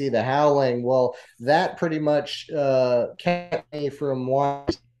me to see The Howling. Well, that pretty much kept me from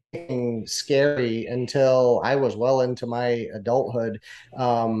watching scary until I was well into my adulthood.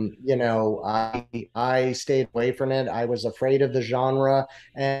 I stayed away from it. I was afraid of the genre,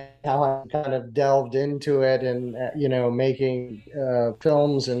 and how I kind of delved into it, and making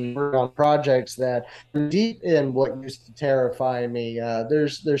films and work on projects that are deep in what used to terrify me.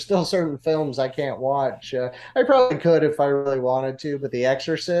 There's still certain films I can't watch. I probably could if I really wanted to, but The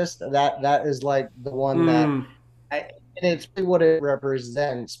Exorcist, that is like the one that Mm, and it's what it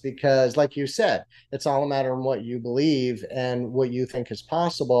represents, because, like you said, it's all a matter of what you believe and what you think is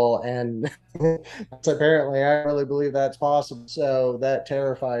possible. And apparently, I really believe that's possible. So that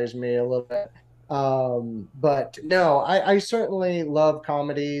terrifies me a little bit. But no, I certainly love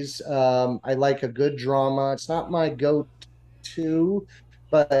comedies. I like a good drama. It's not my go-to,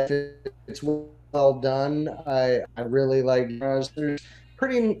 but if it's well done, I really like dramas. There's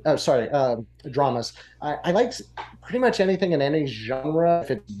dramas. I like pretty much anything in any genre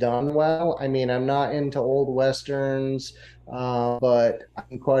if it's done well. I mean, I'm not into old westerns, but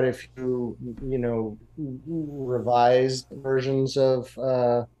I'm quite a few, revised versions of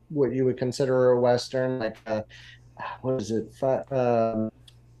what you would consider a western, like what is it?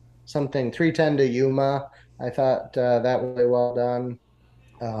 Something 310 to Yuma. I thought that was really well done.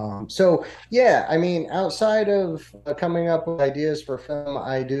 So yeah, I mean, outside of coming up with ideas for film,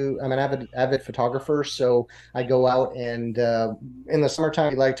 I'm an avid photographer, so I go out and in the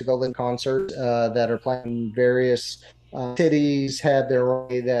summertime, we like to go to concerts that are playing various cities. Have their own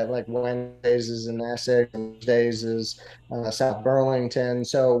way, that like Wednesdays is in Essex, and Thursdays is South Burlington.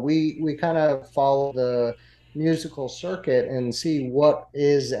 So we kind of follow the musical circuit and see what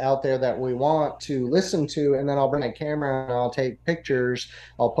is out there that we want to listen to, and then I'll bring a camera and I'll take pictures.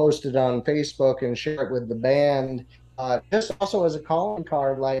 I'll post it on Facebook and share it with the band. Just also as a calling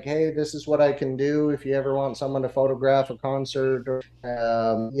card, like, hey, this is what I can do. If you ever want someone to photograph a concert, or,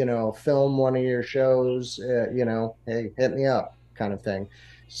 film one of your shows, hey, hit me up, kind of thing.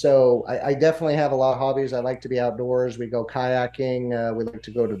 So I definitely have a lot of hobbies. I like to be outdoors. We go kayaking. We like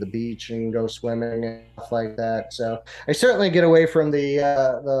to go to the beach and go swimming and stuff like that. So I certainly get away from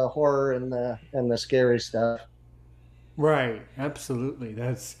the horror and the scary stuff. right, absolutely.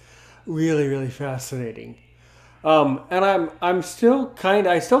 That's really, really fascinating. And I still kind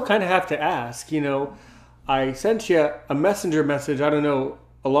of have to ask. I sent you a messenger message. I don't know,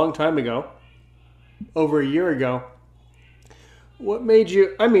 a long time ago, over a year ago. What made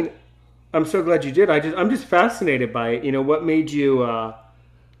you? I mean, I'm so glad you did. I'm just fascinated by it. What made you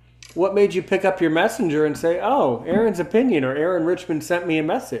pick up your messenger and say, "Oh, Aaron's opinion," or "Aaron Richmond sent me a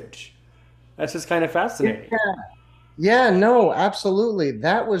message"? That's just kind of fascinating. Yeah, no, absolutely.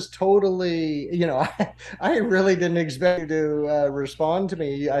 That was totally, I really didn't expect you to respond to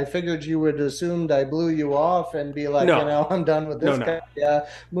me. I figured you would assumed I blew you off and be like, No, I'm done with no, this no, guy.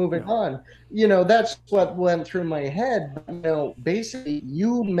 Moving no. on. That's what went through my head. But, basically,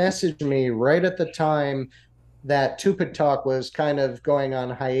 you messaged me right at the time that Tupid Talk was kind of going on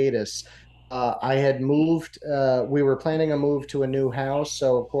hiatus. I had moved, we were planning a move to a new house.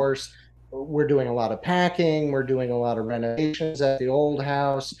 So, of course, we're doing a lot of packing, we're doing a lot of renovations at the old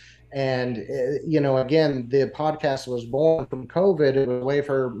house. And, again, the podcast was born from COVID. It was a way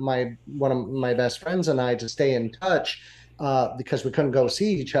for one of my best friends and I to stay in touch. Because we couldn't go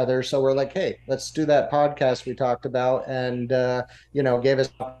see each other. So we're like, hey, let's do that podcast we talked about. And, gave us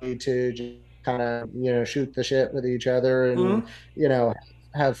to kind of shoot the shit with each other and Mm-hmm. you know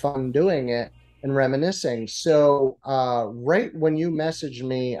have fun doing it and reminiscing. So right when you messaged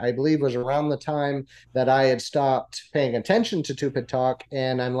me, I believe was around the time that I had stopped paying attention to Tupid Talk,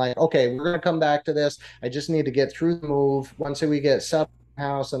 and I'm like, okay, we're gonna come back to this. I just need to get through the move. Once we get stuff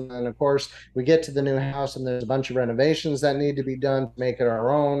house, and then of course we get to the new house and there's a bunch of renovations that need to be done to make it our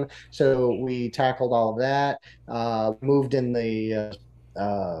own, so we tackled all of that. Moved in the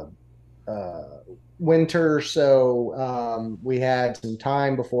uh, winter, so we had some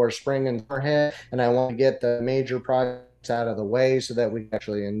time before spring and summer hit, and I want to get the major projects out of the way so that we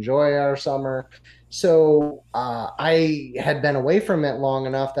actually enjoy our summer. So I had been away from it long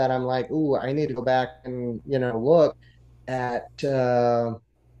enough that I'm like, ooh, I need to go back and look at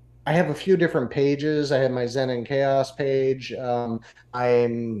I have a few different pages. I have my Zen and Chaos page.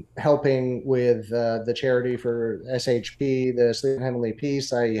 I'm helping with the charity for SHP, the Sleep in Heavenly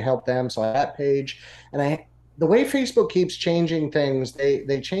Peace. I help them, so I have that page. And the way Facebook keeps changing things,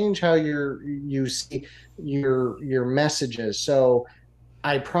 they change how you see your messages. So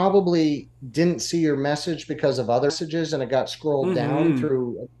I probably didn't see your message because of other messages and it got scrolled down Mm-hmm.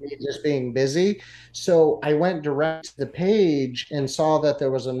 through me just being busy. So I went direct to the page and saw that there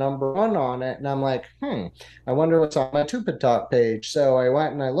was a number one on it. And I'm like, I wonder what's on my Tupid Talk page. So I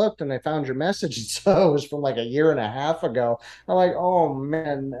went and I looked and I found your message. So it was from like a year and a half ago. I'm like, oh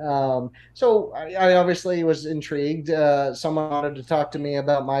man. So I obviously was intrigued. Someone wanted to talk to me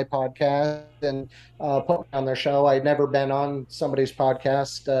about my podcast and put me on their show. I'd never been on somebody's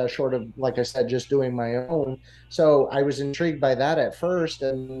podcast, short of, like I said, just doing my own. So I was intrigued by that at first.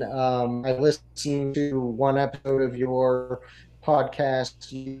 And I listened to one episode of your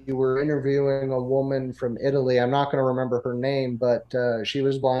podcast. You were interviewing a woman from Italy. I'm not going to remember her name, but she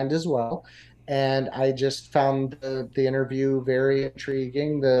was blind as well. And I just found the interview very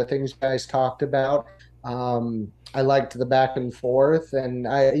intriguing. The things you guys talked about. I liked the back and forth, and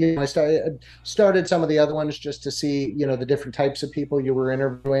I started some of the other ones just to see, the different types of people you were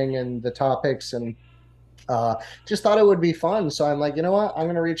interviewing and the topics, and just thought it would be fun. So I'm like, you know what, I'm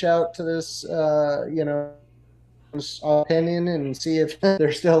going to reach out to this, opinion and see if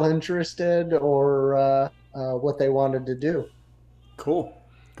they're still interested or what they wanted to do. Cool.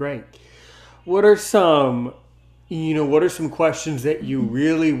 Great. What are some, what are some questions that you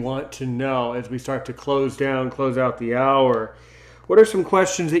really want to know as we start to close out the hour? What are some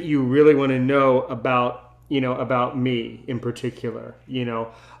questions that you really want to know about, about me in particular?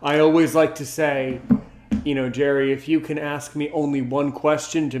 I always like to say, Jerry, if you can ask me only one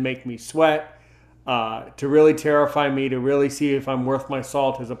question to make me sweat, to really terrify me, to really see if I'm worth my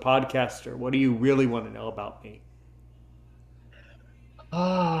salt as a podcaster, what do you really want to know about me?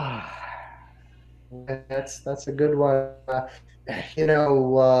 Ah, that's a good one. You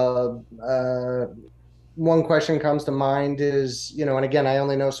know, one question comes to mind is, and again, I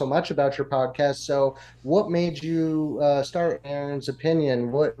only know so much about your podcast. So, what made you start Aaron's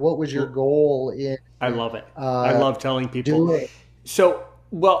Opinion? What was your goal in I love it. I uh, love telling people. doing? So,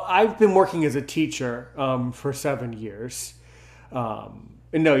 well, I've been working as a teacher for 7 years. And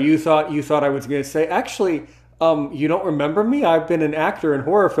no, you thought I was going to say actually. You don't remember me? I've been an actor in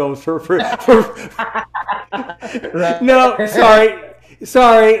horror films for Right. no,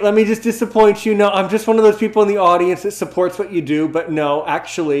 sorry. Let me just disappoint you. No, I'm just one of those people in the audience that supports what you do. But no,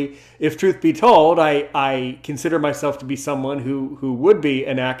 actually, if truth be told, I consider myself to be someone who would be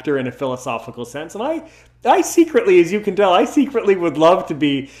an actor in a philosophical sense, and I secretly, as you can tell, I secretly would love to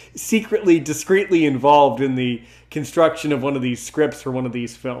be secretly, discreetly involved in the construction of one of these scripts for one of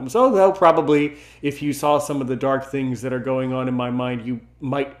these films. Although probably, if you saw some of the dark things that are going on in my mind, you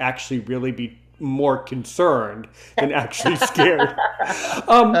might actually really be more concerned than actually scared.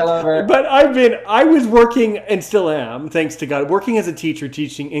 I love it. But I was working and still am, thanks to God, working as a teacher,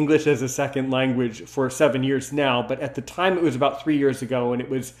 teaching English as a second language for 7 years now. But at the time, it was about 3 years ago, and it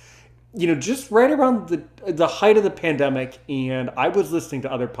was just right around the height of the pandemic, and I was listening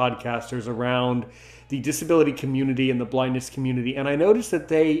to other podcasters around the disability community and the blindness community, and I noticed that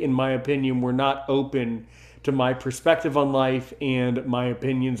they, in my opinion, were not open to my perspective on life and my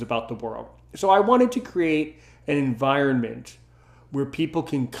opinions about the world. So I wanted to create an environment where people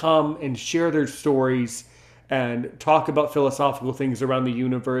can come and share their stories and talk about philosophical things around the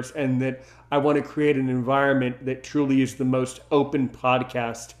universe, and that I want to create an environment that truly is the most open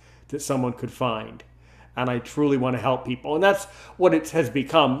podcast that someone could find. And I truly want to help people. And that's what it has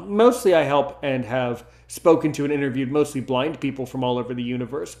become. Mostly I help and have spoken to and interviewed mostly blind people from all over the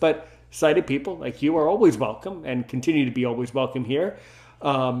universe, but sighted people like you are always welcome and continue to be always welcome here,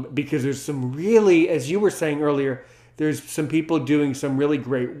 because there's some really, as you were saying earlier, there's some people doing some really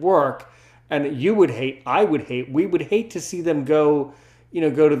great work, and you would hate, I would hate, we would hate to see them go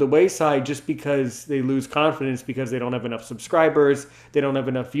to the wayside just because they lose confidence because they don't have enough subscribers, they don't have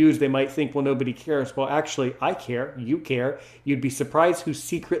enough views. They might think, well, nobody cares. Well, actually, I care, you care. You'd be surprised who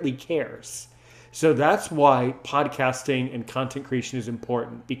secretly cares. So that's why podcasting and content creation is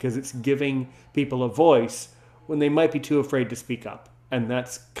important, because it's giving people a voice when they might be too afraid to speak up. And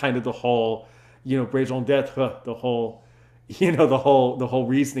that's kind of the whole, raison d'etre, the whole, the whole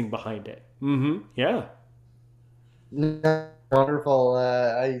reasoning behind it. Yeah. No, wonderful.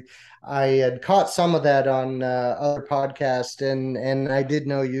 I had caught some of that on other podcasts, and I did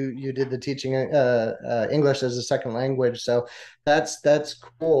know you did the teaching English as a second language. So that's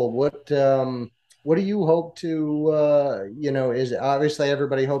cool. What do you hope to is obviously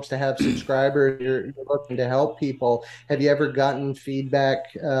everybody hopes to have subscribers. You're looking to help people. Have you ever gotten feedback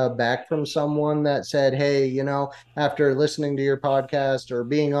back from someone that said, "Hey, after listening to your podcast or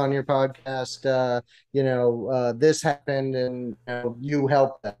being on your podcast, this happened and you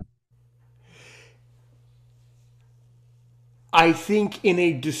helped them." I think in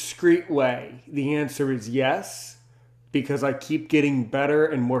a discreet way, the answer is yes, because I keep getting better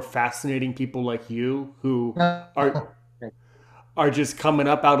and more fascinating people like you who are are just coming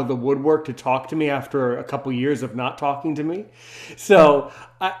up out of the woodwork to talk to me after a couple years of not talking to me. So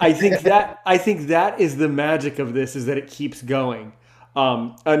I think that is the magic of this, is that it keeps going.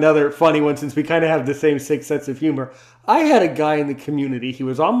 Another funny one, since we kind of have the same sixth sense of humor. I had a guy in the community. He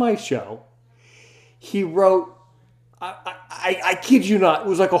was on my show. He wrote, I kid you not, it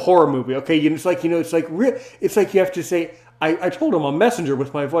was like a horror movie. Okay, it's like you have to say. I told him on Messenger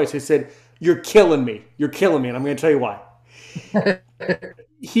with my voice. I said, "You're killing me. You're killing me," and I'm going to tell you why.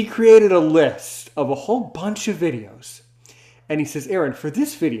 He created a list of a whole bunch of videos, and he says, "Aaron, for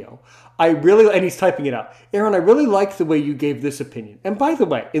this video, and he's typing it out. Aaron, I really like the way you gave this opinion. And by the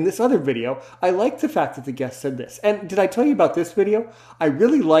way, in this other video, I like the fact that the guest said this. And did I tell you about this video? I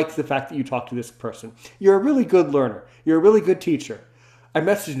really like the fact that you talked to this person. You're a really good learner. You're a really good teacher." I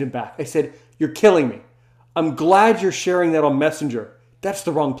messaged him back. I said, "You're killing me. I'm glad you're sharing that on Messenger. That's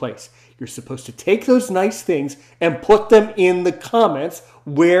the wrong place. You're supposed to take those nice things and put them in the comments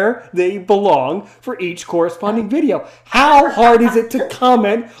where they belong for each corresponding video. How hard is it to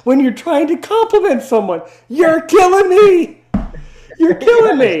comment when you're trying to compliment someone? You're killing me. You're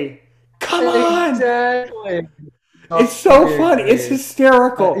killing me. Come on." Exactly. It's so funny. It's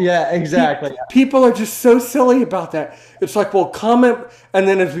hysterical. Yeah, exactly. People are just so silly about that. It's like, well, comment, and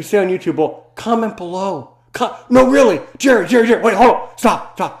then as we say on YouTube, well, comment below. No, really, Jerry, wait, hold on,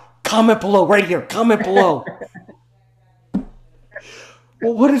 stop. Comment below, right here. Comment below.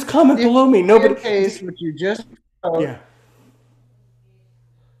 Well, what does comment below mean? Nobody. Case what you just. Yeah.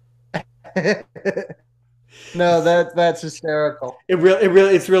 No, that's hysterical.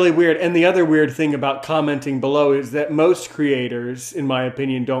 It's really weird. And the other weird thing about commenting below is that most creators, in my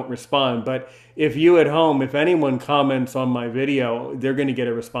opinion, don't respond. But if you at home, if anyone comments on my video, they're going to get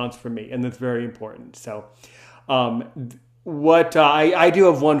a response from me, and that's very important. So, what I do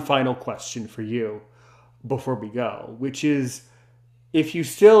have one final question for you before we go, which is, if you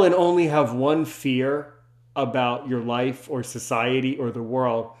still and only have one fear about your life or society or the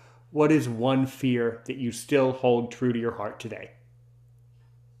world, what is one fear that you still hold true to your heart today?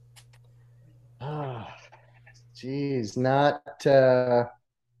 Ah, geez, not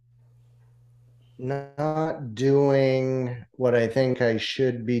doing what I think I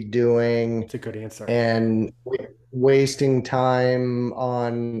should be doing, It's a good answer. and wasting time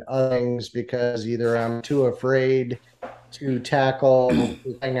on other things because either I'm too afraid to tackle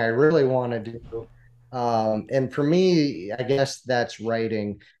the thing I really want to do. And for me, I guess that's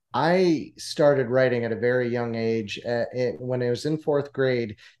writing. I started writing at a very young age. When I was in fourth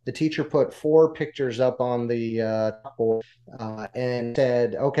grade, the teacher put four pictures up on the board and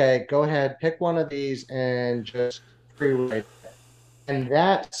said, "Okay, go ahead, pick one of these and just free write." And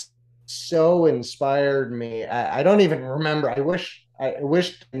that so inspired me. I don't even remember. I wished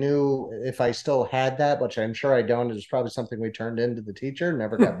I knew if I still had that, which I'm sure I don't. It was probably something we turned into the teacher,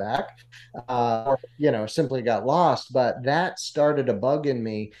 never got back, or simply got lost. But that started a bug in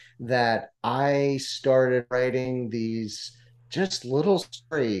me that I started writing these just little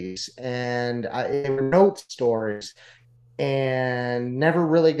stories, and they were note stories and never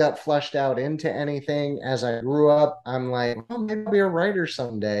really got fleshed out into anything. As I grew up, I'm like, oh, maybe I'll be a writer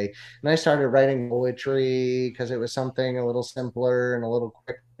someday. And I started writing poetry because it was something a little simpler and a little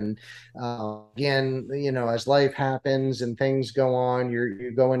quick. And again, as life happens and things go on,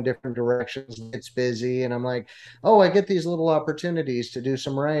 you go in different directions. It's busy, and I'm like, oh, I get these little opportunities to do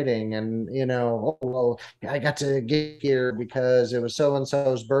some writing, and oh well, I got to get here because it was so and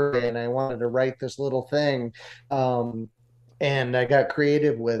so's birthday, and I wanted to write this little thing. And I got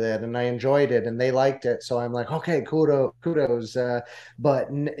creative with it and I enjoyed it and they liked it. So I'm like, okay, kudos. But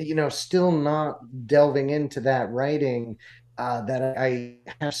still not delving into that writing. That I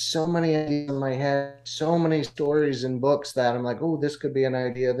have so many ideas in my head, so many stories and books that I'm like, oh, this could be an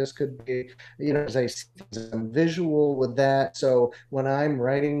idea. This could be, as I see things, I'm visual with that. So when I'm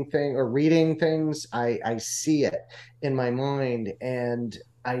writing things or reading things, I see it in my mind, and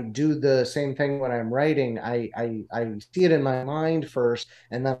I do the same thing when I'm writing. I see it in my mind first,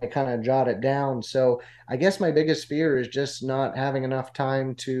 and then I kind of jot it down. So I guess my biggest fear is just not having enough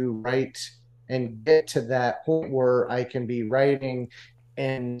time to write and get to that point where I can be writing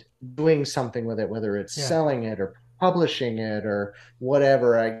and doing something with it, whether it's Yeah. selling it or publishing it or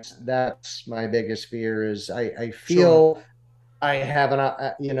whatever. That's my biggest fear is I Sure. feel I have an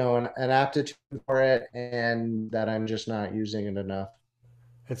aptitude for it, and that I'm just not using it enough.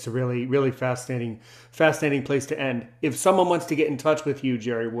 It's a really, really fascinating place to end. If someone wants to get in touch with you,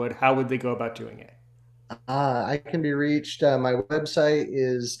 Jerry Wood, how would they go about doing it? I can be reached. My website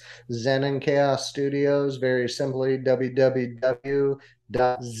is Zen and Chaos Studios, very simply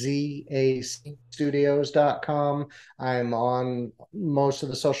www.zacstudios.com. I'm on most of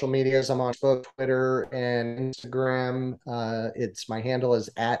the social medias. I'm on Facebook, Twitter, and Instagram. It's my handle is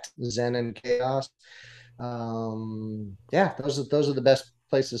at Zen and Chaos. Yeah, those are the best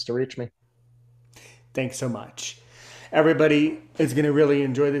places to reach me. Thanks so much. Everybody is going to really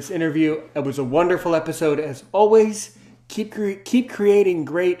enjoy this interview. It was a wonderful episode as always. Keep creating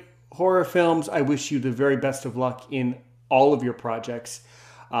great horror films. I wish you the very best of luck in all of your projects.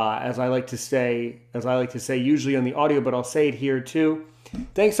 As I like to say usually on the audio, but I'll say it here too.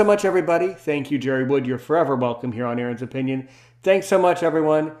 Thanks so much, everybody. Thank you, Jerry Wood. You're forever welcome here on Aaron's Opinion. Thanks so much,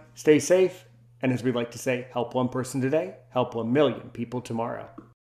 everyone. Stay safe. And as we like to say, help one person today, help 1 million people tomorrow.